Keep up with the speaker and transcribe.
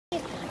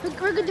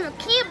we're gonna do a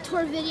camp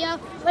tour video,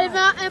 but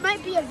it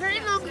might be a very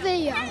long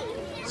video.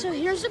 So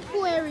here's the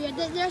pool area,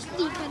 there's the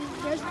deep end,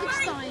 there's big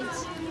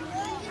slides.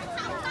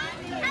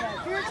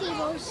 Here are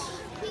tables.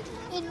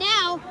 And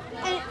now,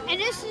 and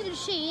this is the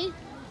shade.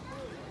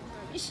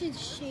 This is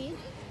the shade.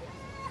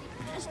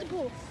 That's the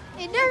pool.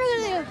 And now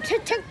we're gonna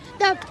check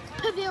the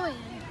pavilion.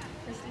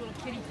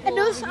 And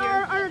those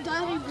are our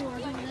diving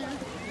boards over there.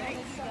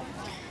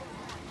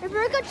 And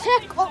we're gonna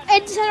check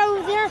inside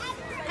over there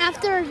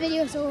after our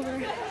video's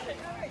over.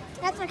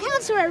 That's our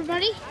counselor,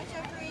 everybody.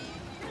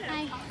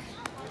 Hi. Hi.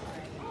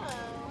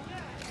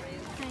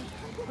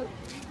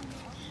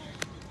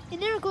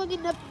 And then we're going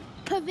in the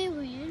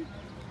pavilion.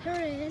 Here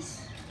it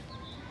is.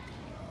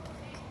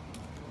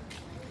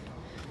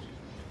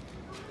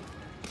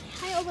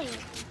 Hi, open it. I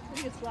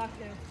think it's locked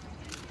there.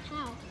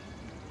 How?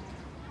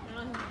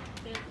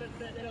 They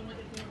don't want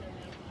it in there.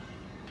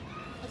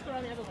 Let's go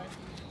around the other way.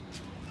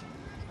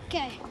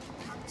 Okay.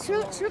 So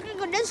we're gonna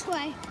go this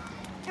way,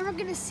 and we're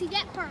gonna see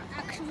that part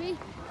actually.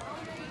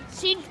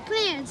 Change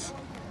plans.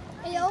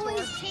 It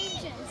always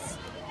changes.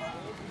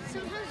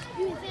 Sometimes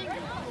you think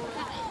that.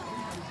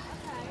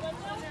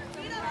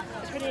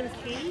 Is her name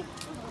Katie?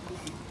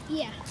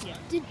 Yeah.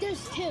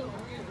 There's two.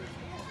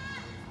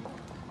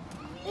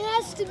 And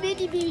that's the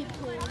mini baby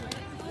pool.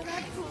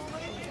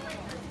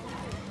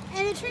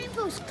 And the train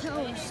pool's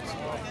closed.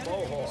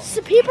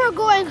 So people are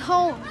going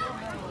home.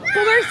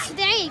 But we're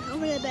staying a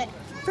little bit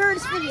for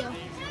this video.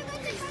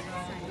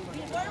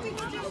 Why don't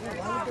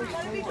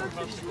we go to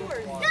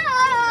Shores? No!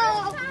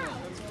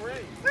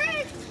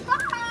 It's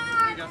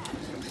fun!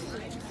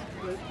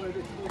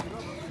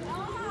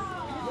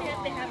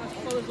 They have us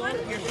closed off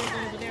here. They're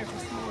going over there for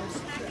s'mores.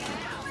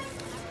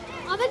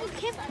 I'll make a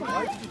camp tour.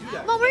 Why did you do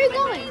that? Mom, where are you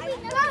going?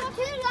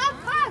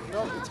 No,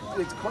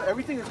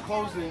 everything is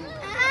closing.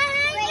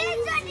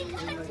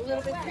 It's a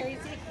little bit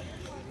crazy.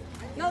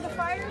 No, the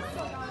fire's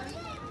still on.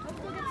 Let's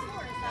go get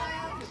s'mores.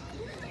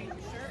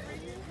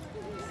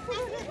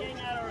 Getting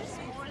out our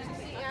s'mores.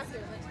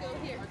 Let's go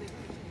here.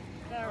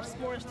 Got our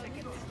s'mores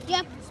tickets.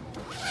 Yep.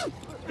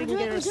 We can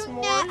get our We're doing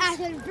that s'mores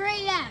at the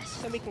very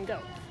last. so we can go.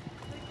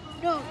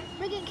 No,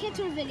 we're getting camp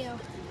tour video.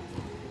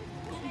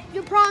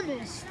 You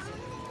promised.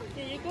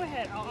 Yeah, you go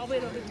ahead. I'll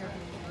wait over here.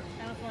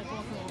 I don't feel like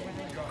walking over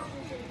there.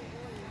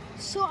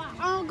 So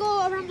I'll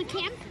go around the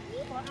camp.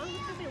 Well, I don't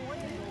think they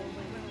want you to go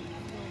over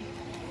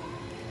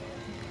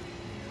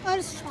there.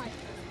 Let's try.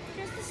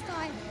 Here's the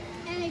sky,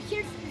 and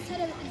here's the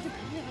set of the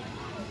pavilion.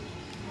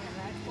 Yeah,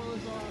 that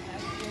closed off.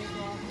 That closed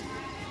off.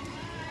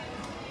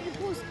 The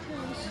pool's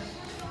closed.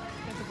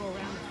 Have to go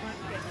around the front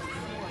and get our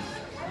s'mores.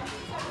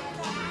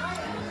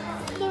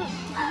 No,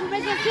 we're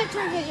making a camp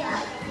tour video.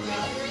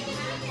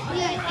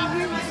 Yeah, and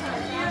here's the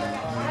side.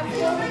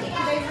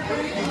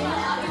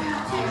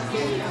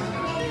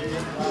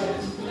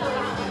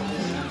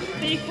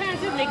 But you kind of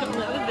did make up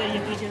another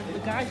video because the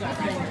guy got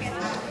things.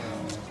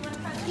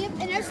 Yep,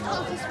 and there's the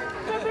office.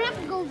 We're not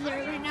gonna go there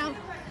right now.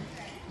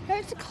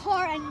 There's the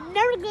car, and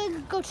now we're gonna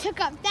go check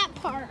out that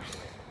part.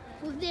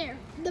 Over there,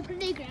 the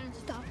playground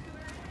stuff.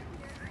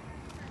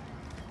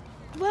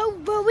 Well,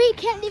 we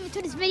can't leave it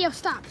till this video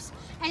stops.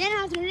 And then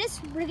after this,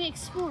 we're gonna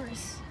explore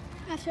this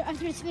after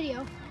this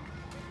video.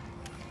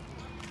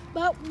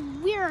 But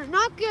we are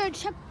not gonna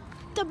check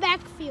the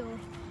backfield.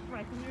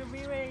 Right, because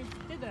we already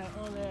did that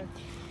on the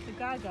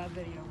Gaga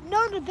video.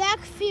 No, the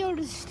backfield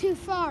is too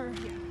far.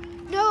 Yeah.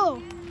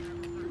 No,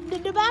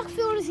 the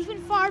backfield is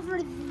even farther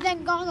than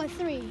Gaga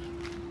 3.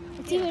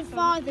 It's even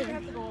farther. We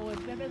have to go all the way.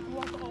 We have to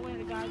walk all the way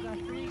to Gaga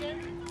 3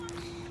 again?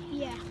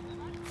 Yeah,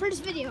 for this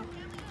video.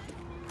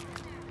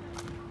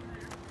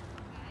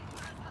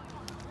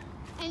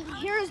 And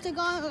here's the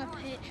Gaga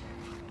pit.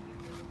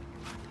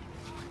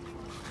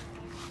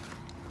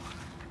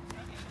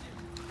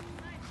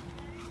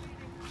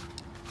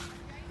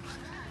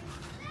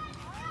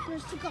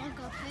 There's the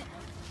Gaga pit.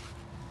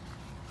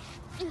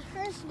 And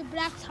here's the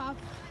blacktop.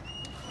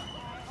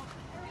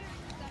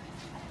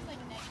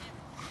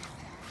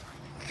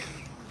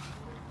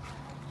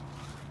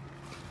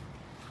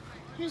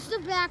 Here's the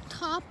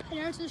blacktop, and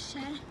there's the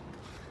shed.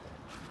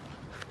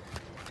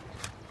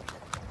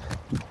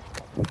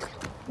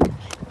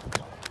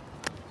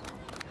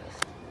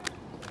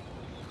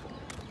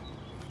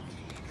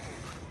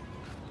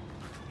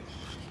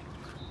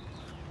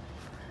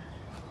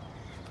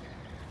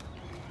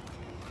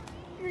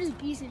 There's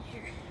bees in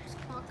here. There's a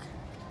clock.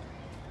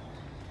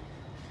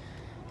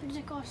 There's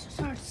like all sorts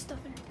of stuff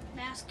in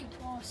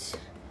basketballs.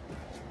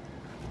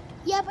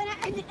 Yep,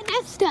 and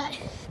that's that.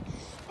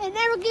 And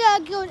then we're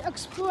gonna go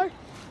explore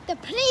the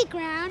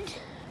playground,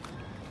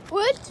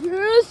 which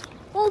is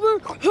over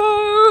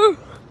here.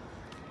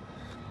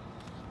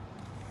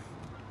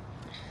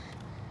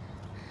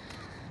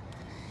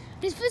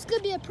 This is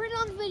gonna be a pretty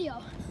long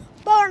video,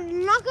 but we're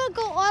not gonna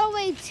go all the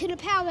way to the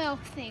powwow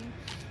thing,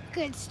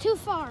 because it's too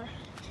far.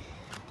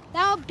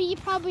 That'll be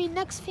probably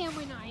next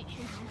family night,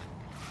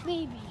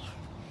 maybe.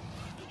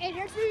 And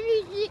here's where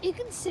you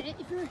can sit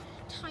if you're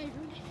tired.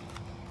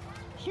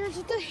 Here's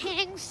the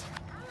hangs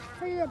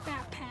for your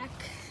backpack.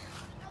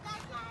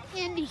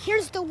 And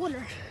here's the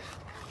water.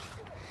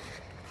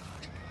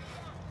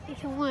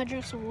 If you want to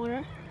drink some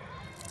water.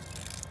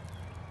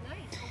 Nice.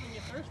 Open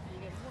your first and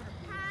you get water.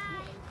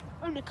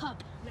 Or in a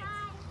cup. Nice.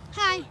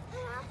 Hi.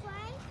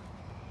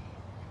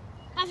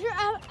 After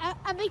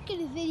I'm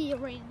making a video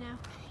right now.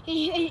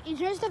 And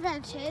here's the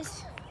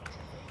benches.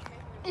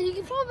 And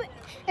you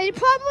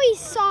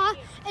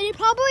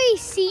probably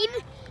seen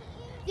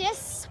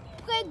this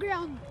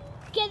playground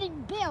getting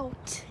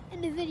built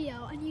in the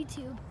video on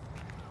YouTube.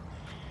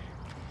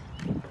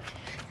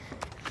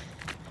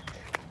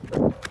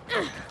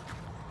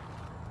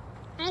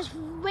 And it's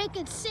where you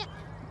can sit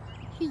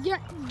your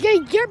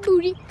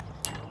booty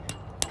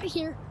right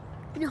here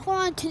and hold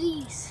on to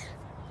these.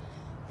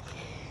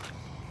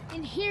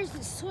 And here's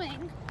the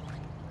swing,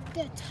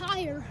 the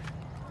tire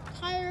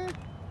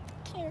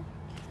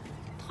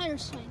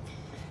swing.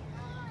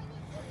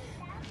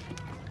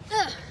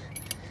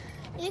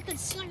 You can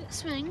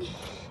swing.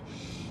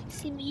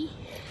 See me?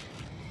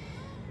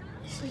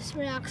 This is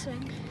relax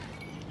swing.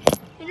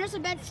 And there's a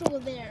bench over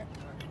there.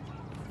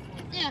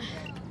 Yeah.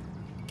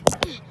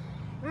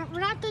 We're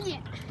not done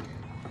yet.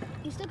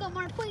 We still got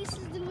more places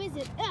to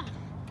visit. Yeah.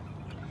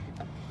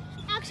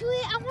 Actually,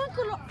 I want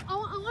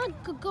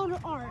to go to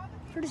art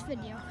for this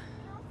video.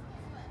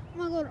 I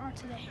want to go to art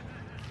today.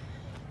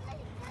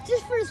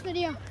 Just for this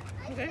video.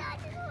 Okay.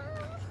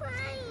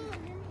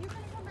 You're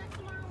gonna come back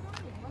tomorrow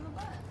morning on the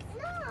bus.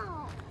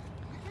 No.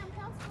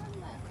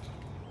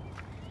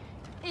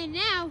 And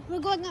now we're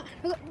gonna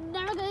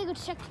go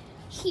check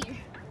here.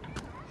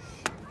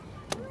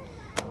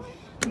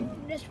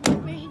 This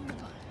rainbow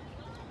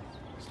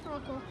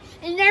snorkel.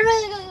 And then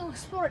we're gonna go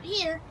explore it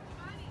here.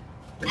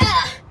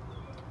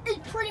 It's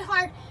pretty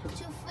hard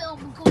to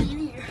film going in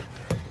here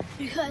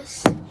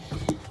because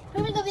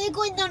we're gonna be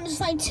going down the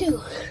side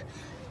too.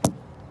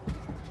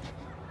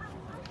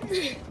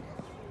 Here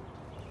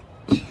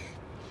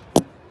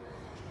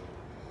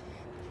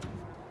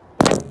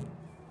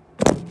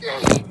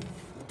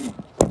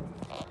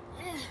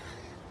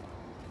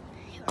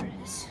it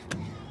is.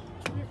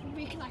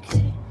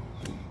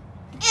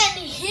 And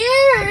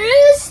here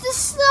is the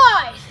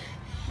slide.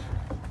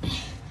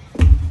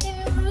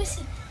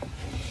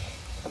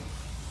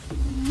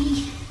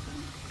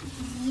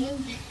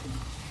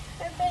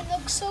 Everything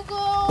looks so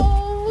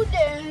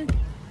golden.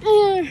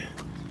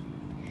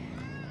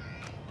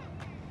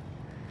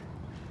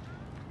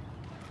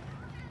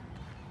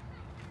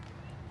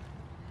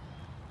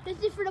 This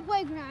is for the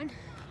playground.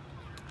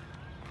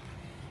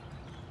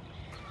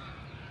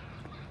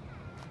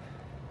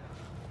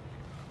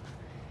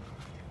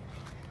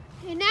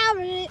 And now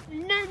we're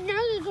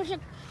gonna go check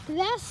the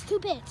last two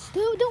bits.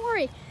 Don't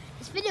worry,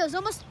 this video is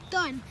almost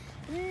done.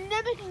 And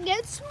then we can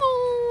get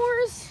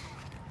s'mores.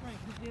 Right,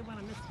 because we want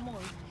to miss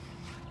s'mores.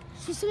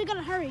 So we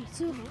gotta hurry.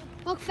 So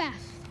walk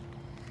fast.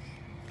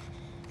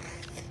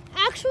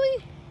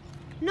 Actually,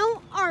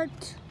 no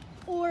art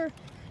or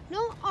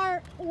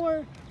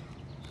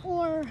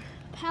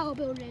paddle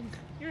building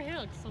Your hair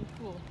looks so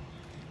cool.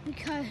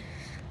 because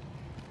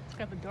It's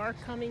got the dark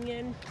coming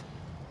in.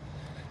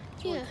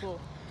 It's really yeah, cool.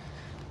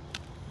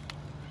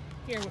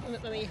 Here,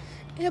 let me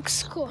it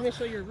looks cool.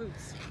 show your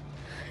roots.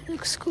 It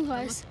looks cool,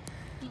 guys.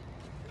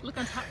 Look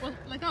on top. Well,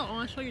 like, oh, I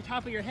want to show you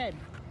top of your head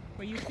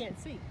where you can't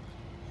see.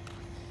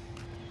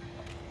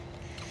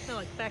 No,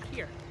 like back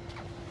here.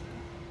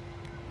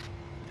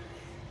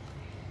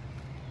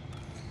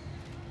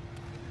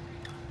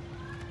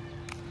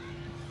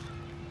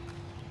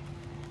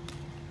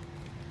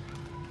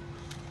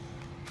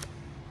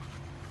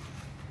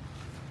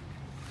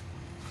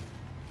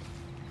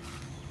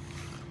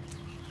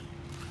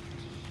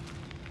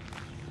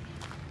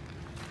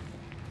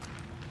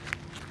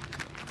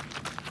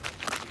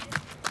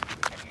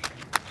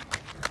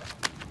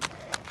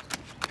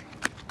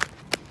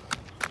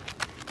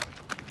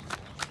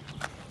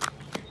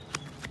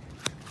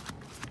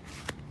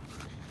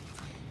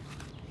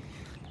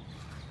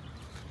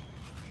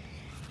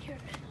 Here.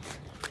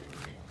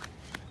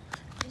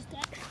 Is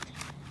that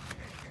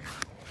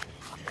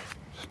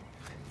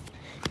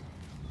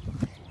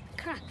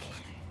crack?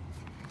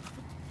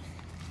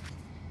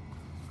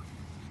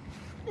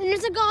 And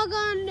there's a gog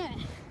on there.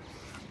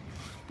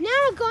 Now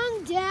we're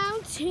going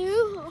down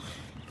to.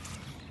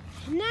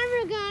 Now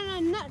we're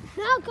gonna not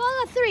go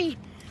on 3.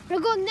 We're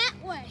going that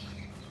way.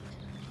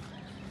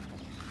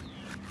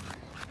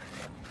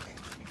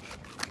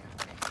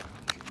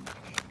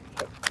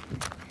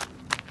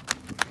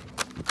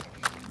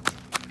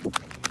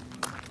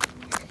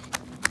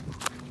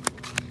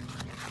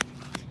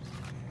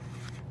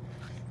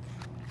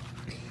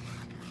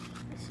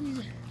 This is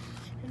a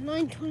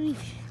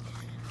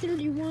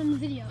 9:20:31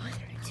 video.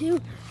 32,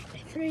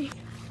 33.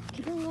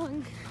 Keep on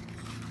going.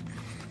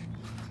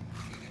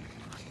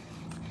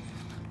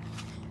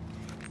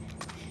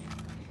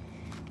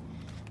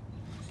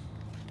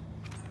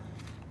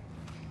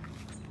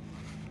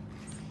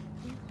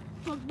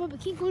 But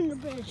keep going to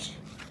the bridge.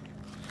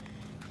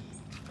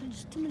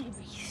 There's too many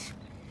breeze.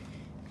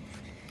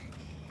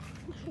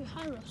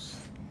 Hyros.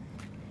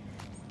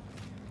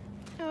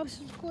 Hyros is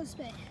the coolest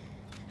bay.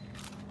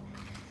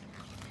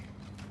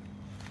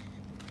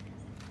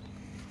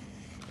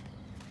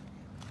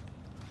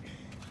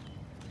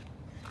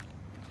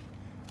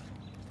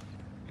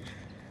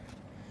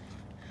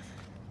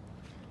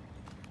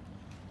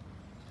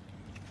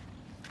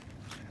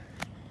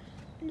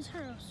 in his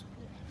house.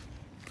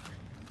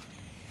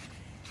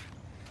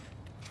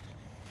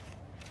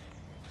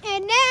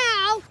 And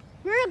now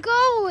we're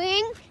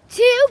going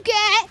to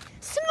get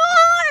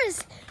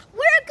s'mores.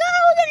 We're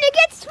going to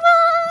get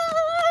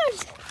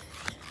s'mores.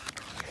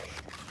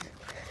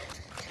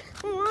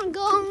 We're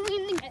going